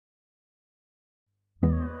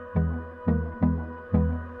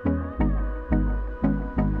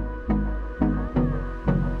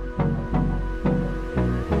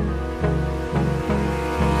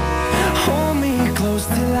close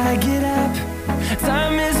till I get up.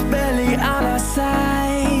 Time is barely on our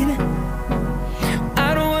side. I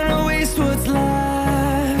don't wanna waste what's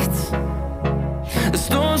left. The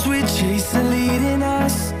storms we chase are leading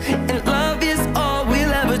us, and love is all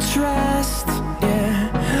we'll ever trust. Yeah,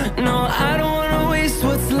 no, I don't wanna waste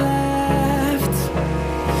what's left.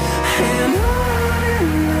 And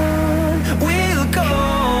on we'll go,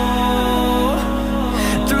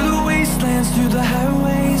 through the wastelands, through the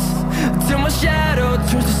highways, till my shadow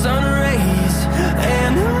turns to sun rays.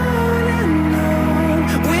 And on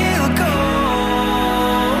we'll go,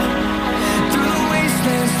 through the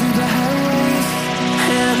wastelands, through the highways,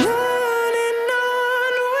 and on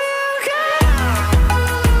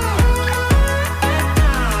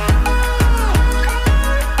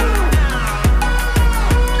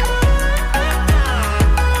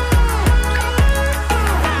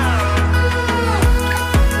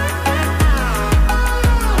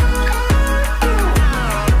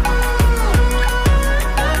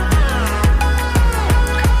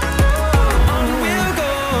we'll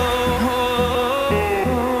go.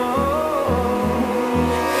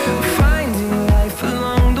 Finding life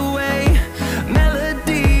along the way,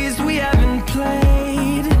 melodies we haven't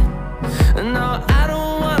played. No, I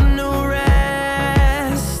don't want no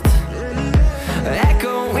rest.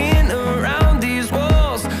 Echoing around these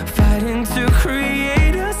walls, fighting to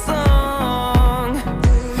create a song.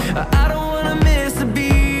 I don't wanna miss a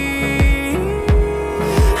beat.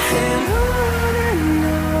 And on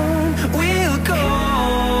we'll go,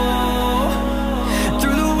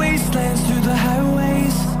 through the wastelands, through the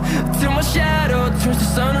highways, till my shadow turns to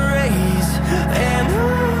sun rays. And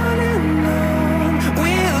on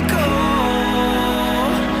we'll go,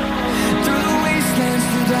 through the wastelands,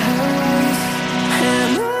 through the highways,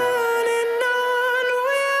 and on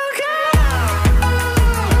we'll go.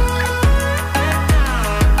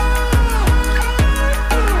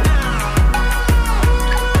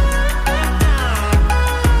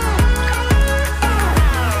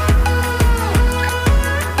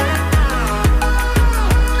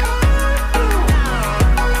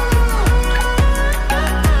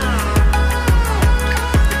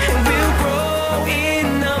 And we'll grow in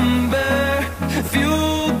number,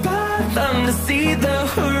 fueled by them to see the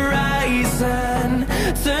horizon,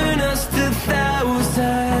 turn us to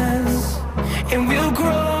thousands. And we'll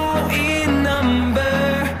grow in number,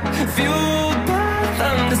 fueled by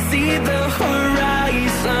them to see the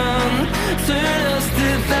horizon, turn us to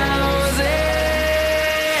thousands.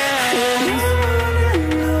 And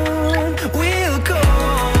on we'll go,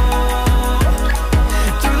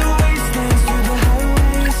 through the wastelands, through the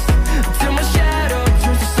highways, till my shadow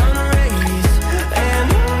turns to sun rays. And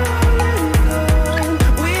on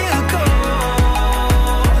we'll go,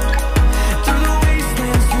 through the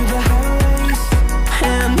wastelands, through the highways,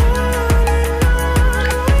 and on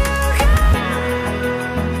we'll go.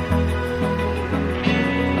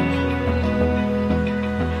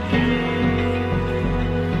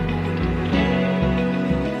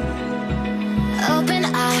 Open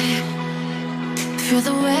eye, feel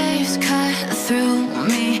the waves cut through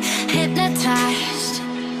me, hypnotized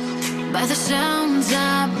by the sounds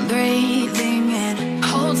I'm breathing in.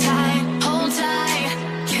 Hold tight,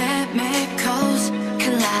 chemicals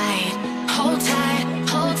collide. Hold tight,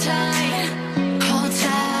 hold tight, hold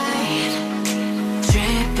tight.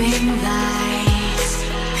 Dripping lights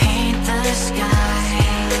paint the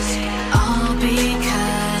skies, all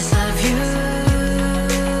because of you.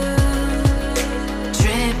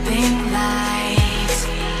 Dripping lights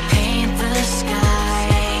paint the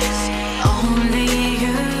skies, only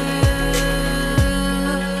you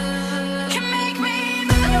can make me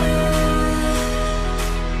move.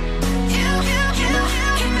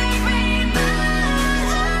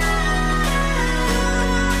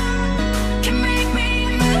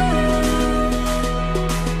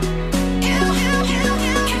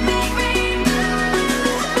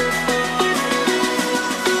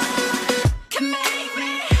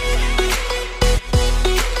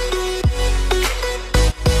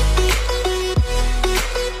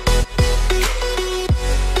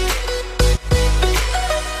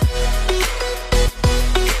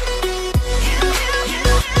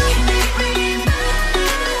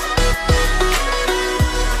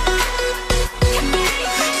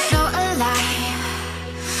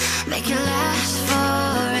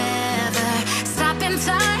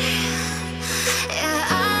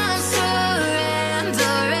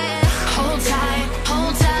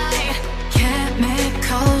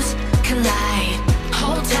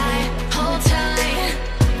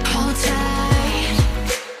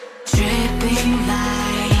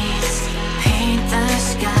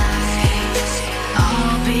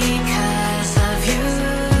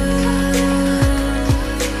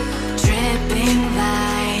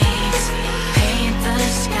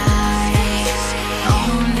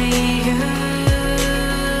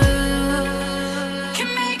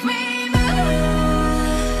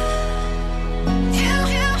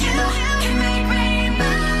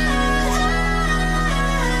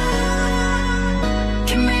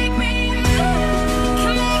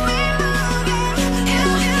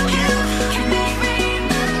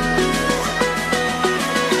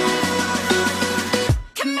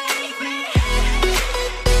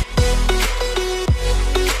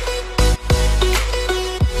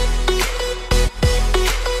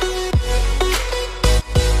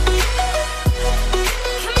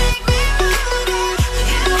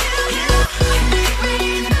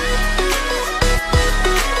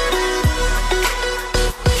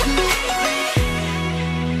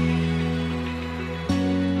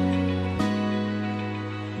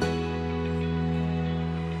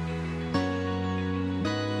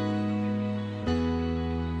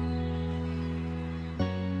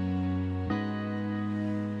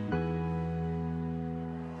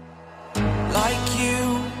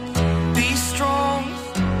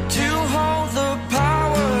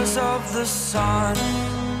 of the sun.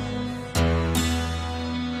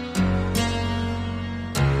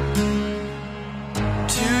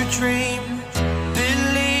 To dream,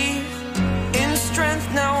 believe in strength.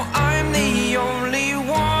 Now I'm the only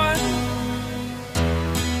one,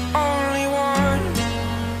 only one.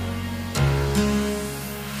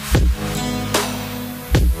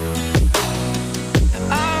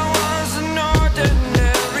 I was an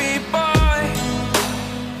ordinary boy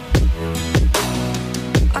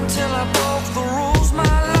until I broke the rules.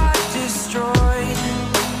 My life destroyed,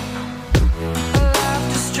 a life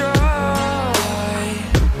destroyed.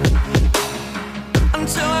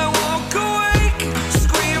 Until I woke awake,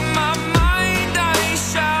 scream my mind, I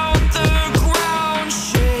shout, the ground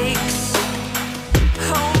shakes.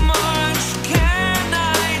 How much can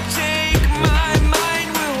I take? My mind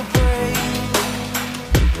will break.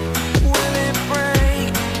 Will it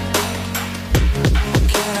break? What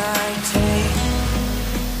can I take?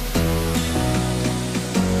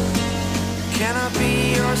 Can I be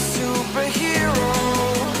your superhero?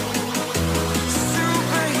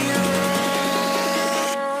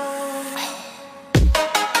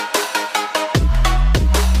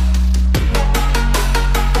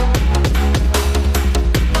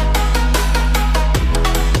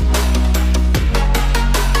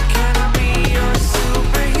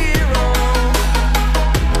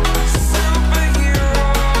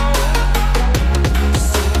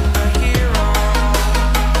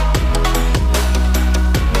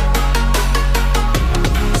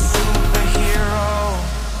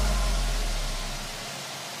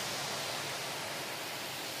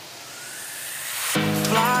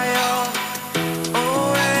 Fly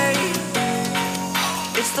away.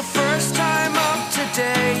 It's the first time of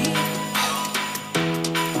today.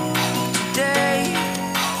 Today.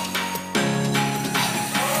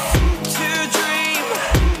 To dream,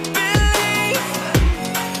 believe.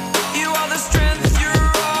 You are the strength, you're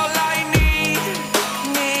all I need.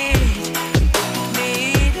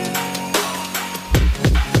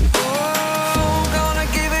 Oh, gonna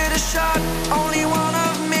give it a shot. Only one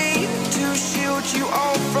of me to shield you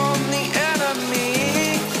all from the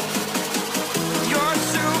enemy. You're a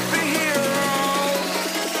superhero.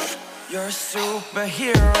 You're a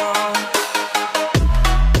superhero.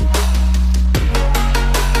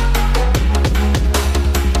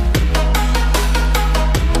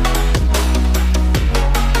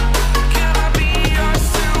 Can I be your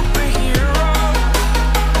superhero?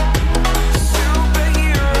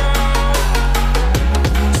 Superhero.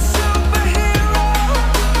 Superhero.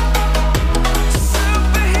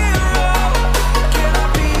 Superhero. Can I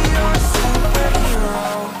be your superhero?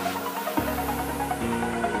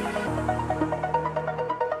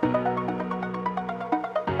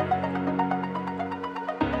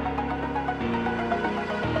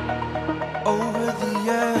 Over the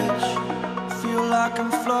edge, feel like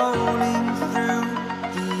I'm floating through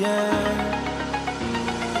the air.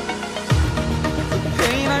 The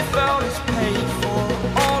pain I felt is paid for,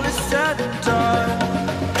 all is said and done.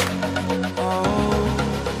 Oh,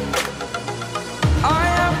 I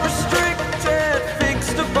am restricted,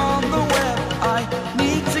 fixed upon the web. I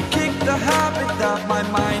need to kick the habit that my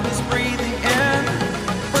mind is breathing in.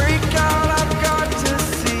 Break out, I've got to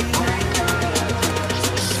see.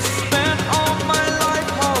 Spent all my life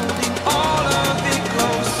holding all of it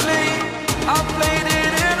closely. I played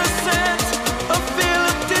it innocent, a feel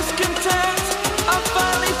of discontent. I'm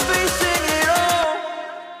finally facing it all,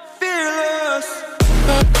 fearless.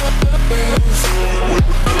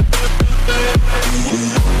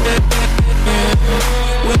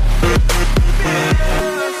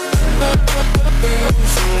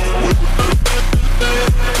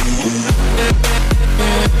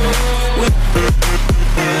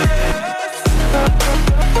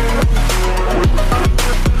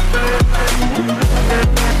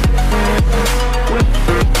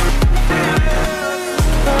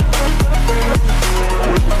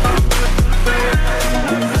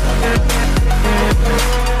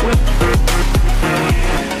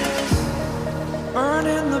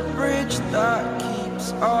 Burning the bridge that keeps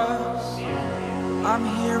us. I'm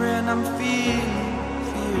here and I'm feeling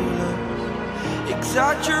fearless.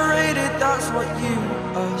 Exaggerated, that's what you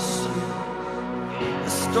assume. The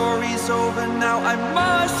story's over now, I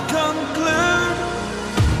must conclude.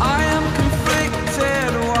 I am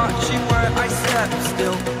conflicted, watching where I step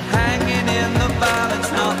still, hanging in the balance.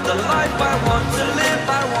 Not the life I want to live,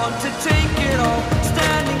 I want to take it all.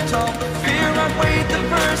 Standing tall, fear outweighed the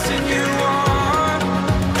person you are.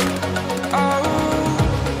 Oh,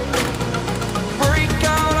 break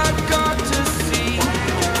out, I've got to see.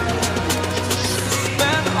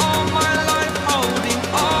 Spent all my life holding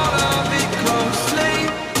all of it closely.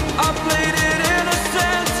 I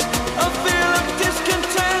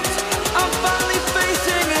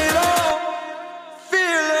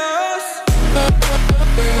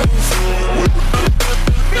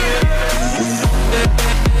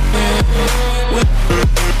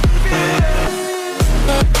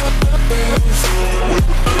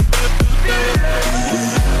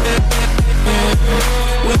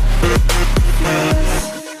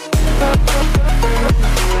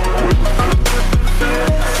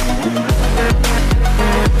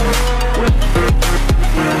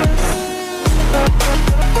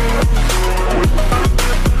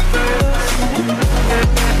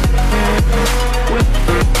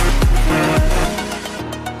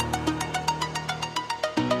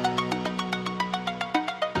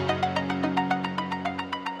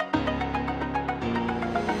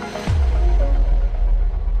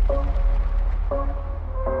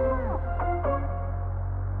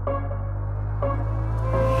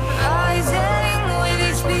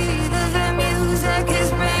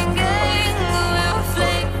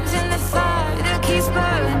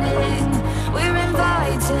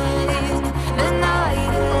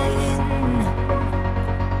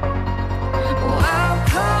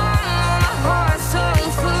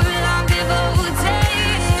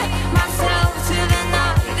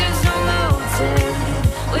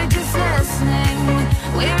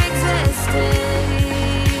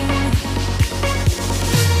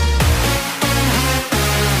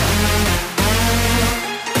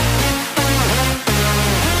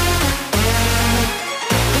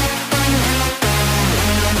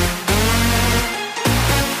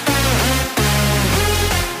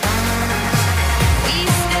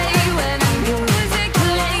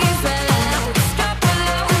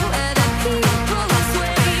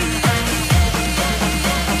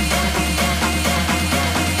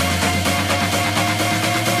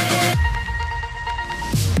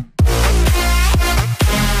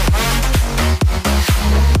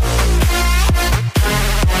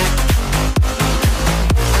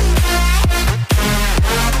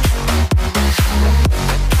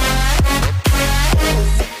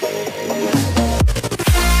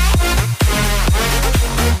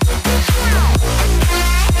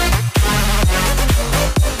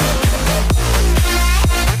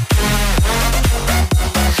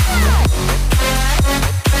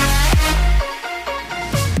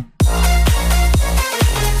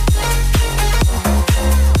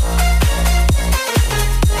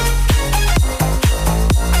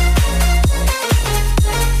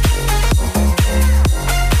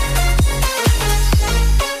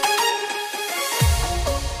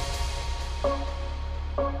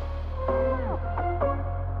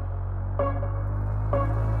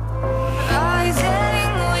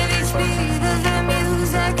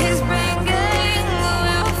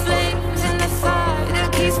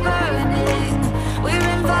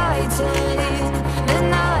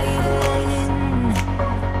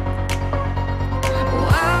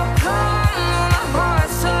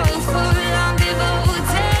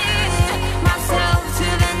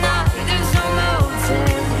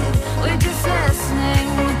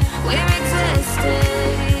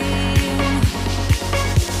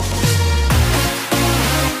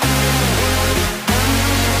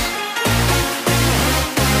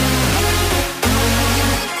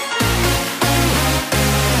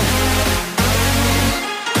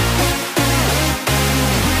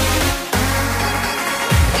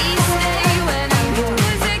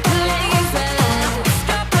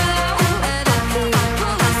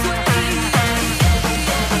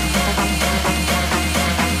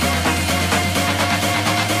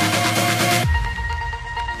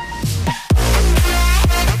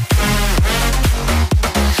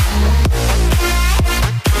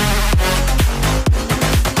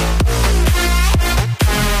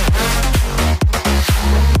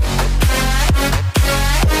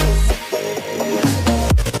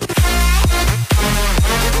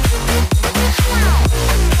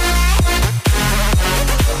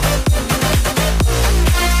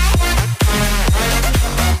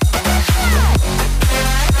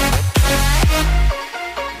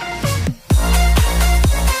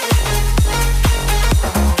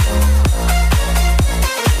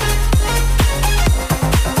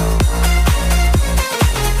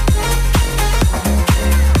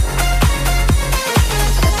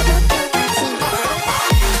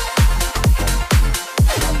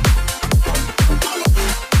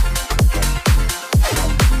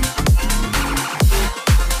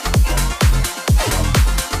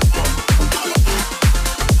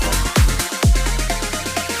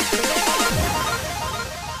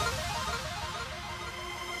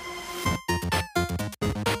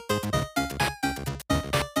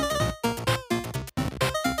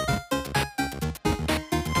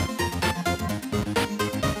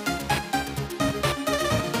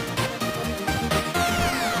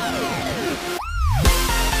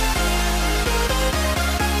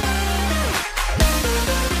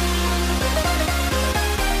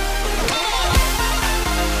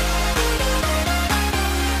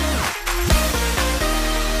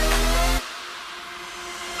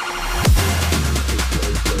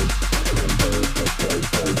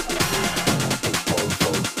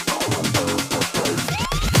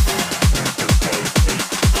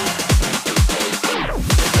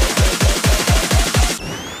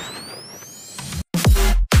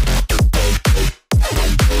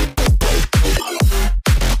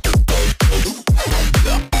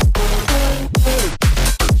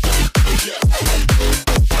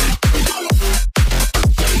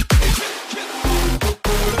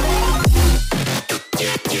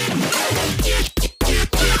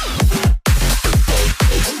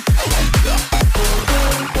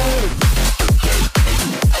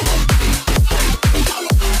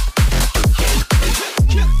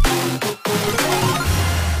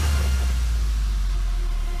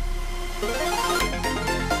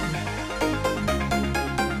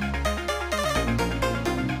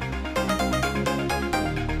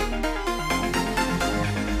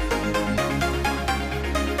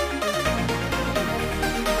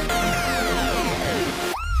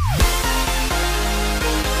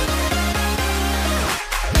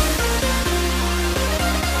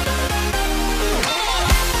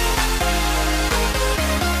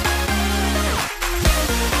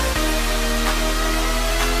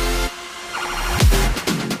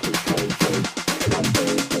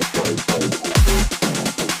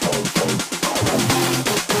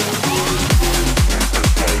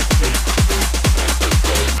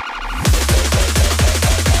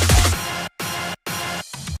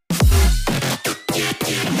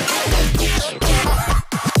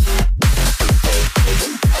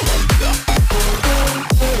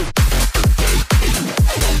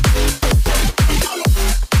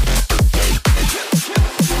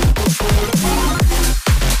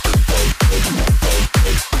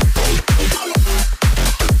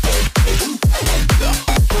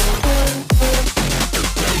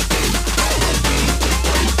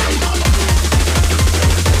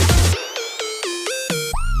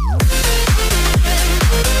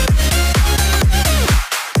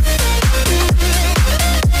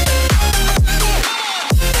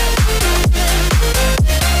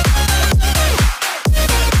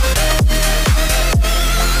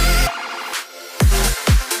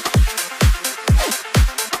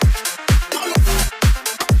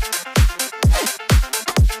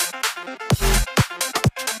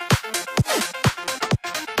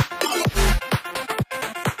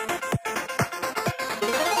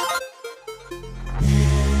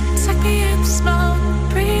smoke,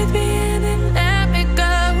 breathe me in and let me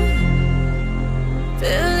go.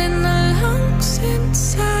 Filling the lungs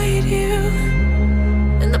inside you,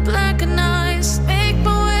 and the blackened eyes make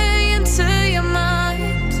my way into your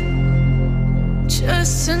mind.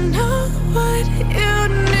 Just to know what you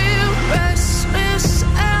knew. Restless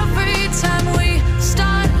every time we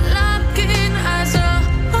start locking eyes.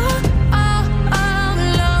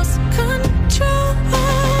 Lost control.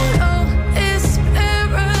 Oh, it's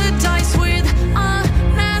paradise with a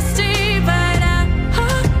nasty bite.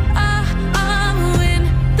 I'm in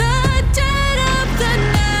the dead of the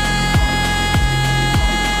night.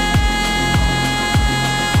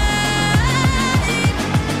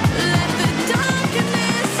 Let the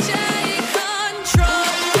darkness take control.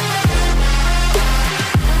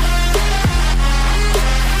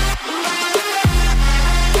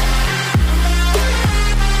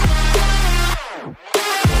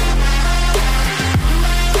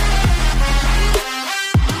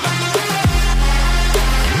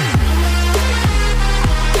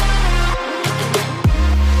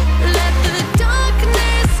 Let the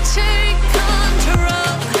darkness take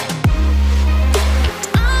control.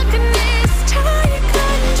 Darkness take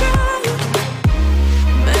control.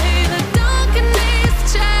 May the darkness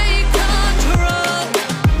take control.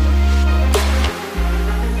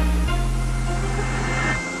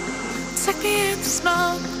 Take me in the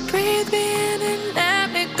smoke, breathe me in and let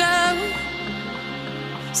me go.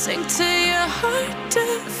 Sink to your heart to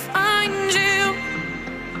find you.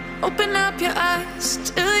 Open up your eyes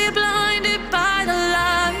till you're blinded by the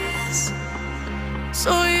lies,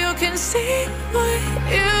 so you can see what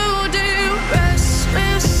you do.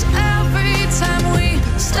 Restless every time we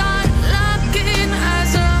start locking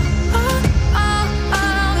eyes.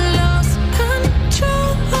 Lost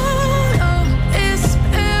control. Oh, it's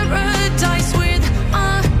paradise with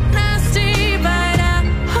a nasty bite. I'm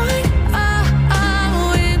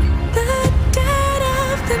in the dead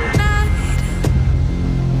of the night.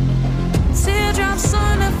 Teardrops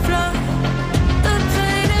on the floor. The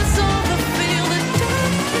pain is over. Feel the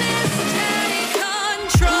darkness take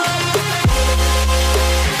control.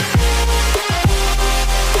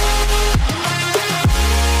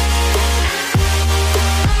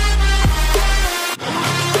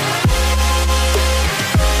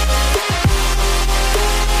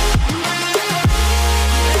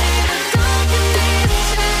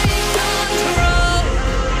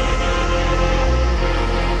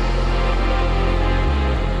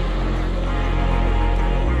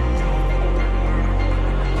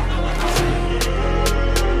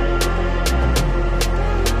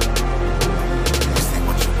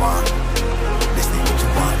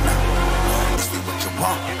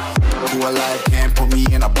 Who alive can't put me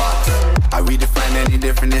in a box. I redefine any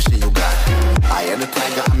definition you got. I am the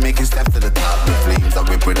tiger, I'm making steps to the top. The flames, I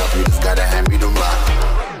rip it up, you just gotta hand me the rock.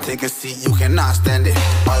 Take a seat, you cannot stand it.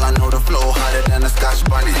 All I know, the flow harder than a Scotch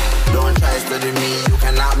bunny. Don't try study me, you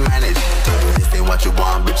cannot manage. This ain't what you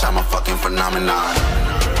want, bitch, I'm a fucking phenomenon.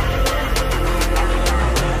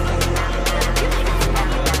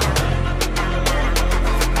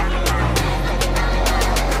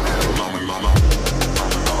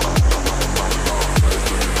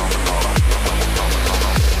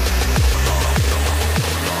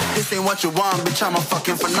 This ain't what you want, bitch, I'm a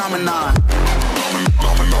fucking phenomenon.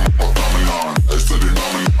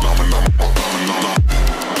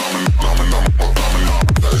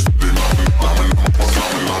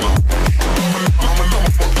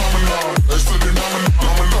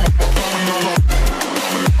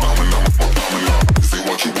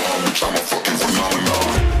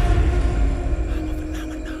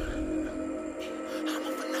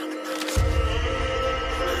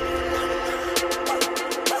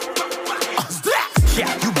 Yeah,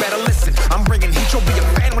 you better listen. I'm bringing heat, you'll be a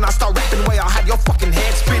fan when I start rapping. Way I'll have your fucking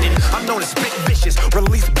head spinning. I'm known as spit vicious,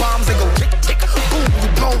 release bombs and go tick tick. Boom, you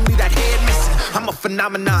blow me, that head missing. I'm a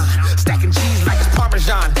phenomenon, stacking cheese like it's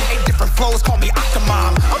Parmesan. 8 different flows, call me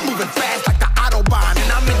Octomom. I'm moving fast like the Autobahn, and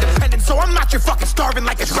I'm independent, so I'm not your fucking starving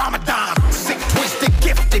like it's Ramadan. Sick, twisted,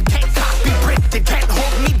 gifted, can't copy, printed, can't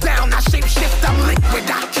hold me down. I shape shift, I'm liquid.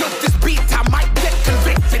 I killed this beat, I might get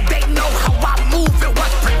convicted. They know how I move, it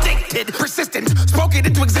was predicted. Persistent, spoke it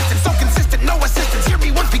into existence, so consistent, no assistance. Hear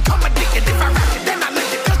me once, become addicted. If I rap it, then I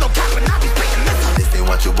live it. There's no cap, and I'll be spitting this. This ain't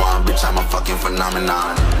what you want, bitch, I'm a fucking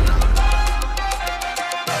phenomenon.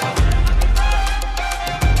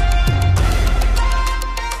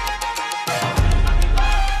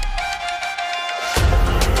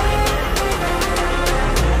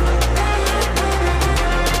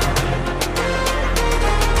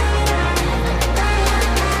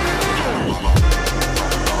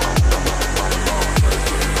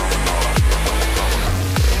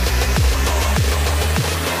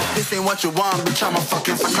 what you want, bitch, I'm a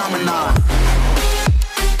fucking phenomenon.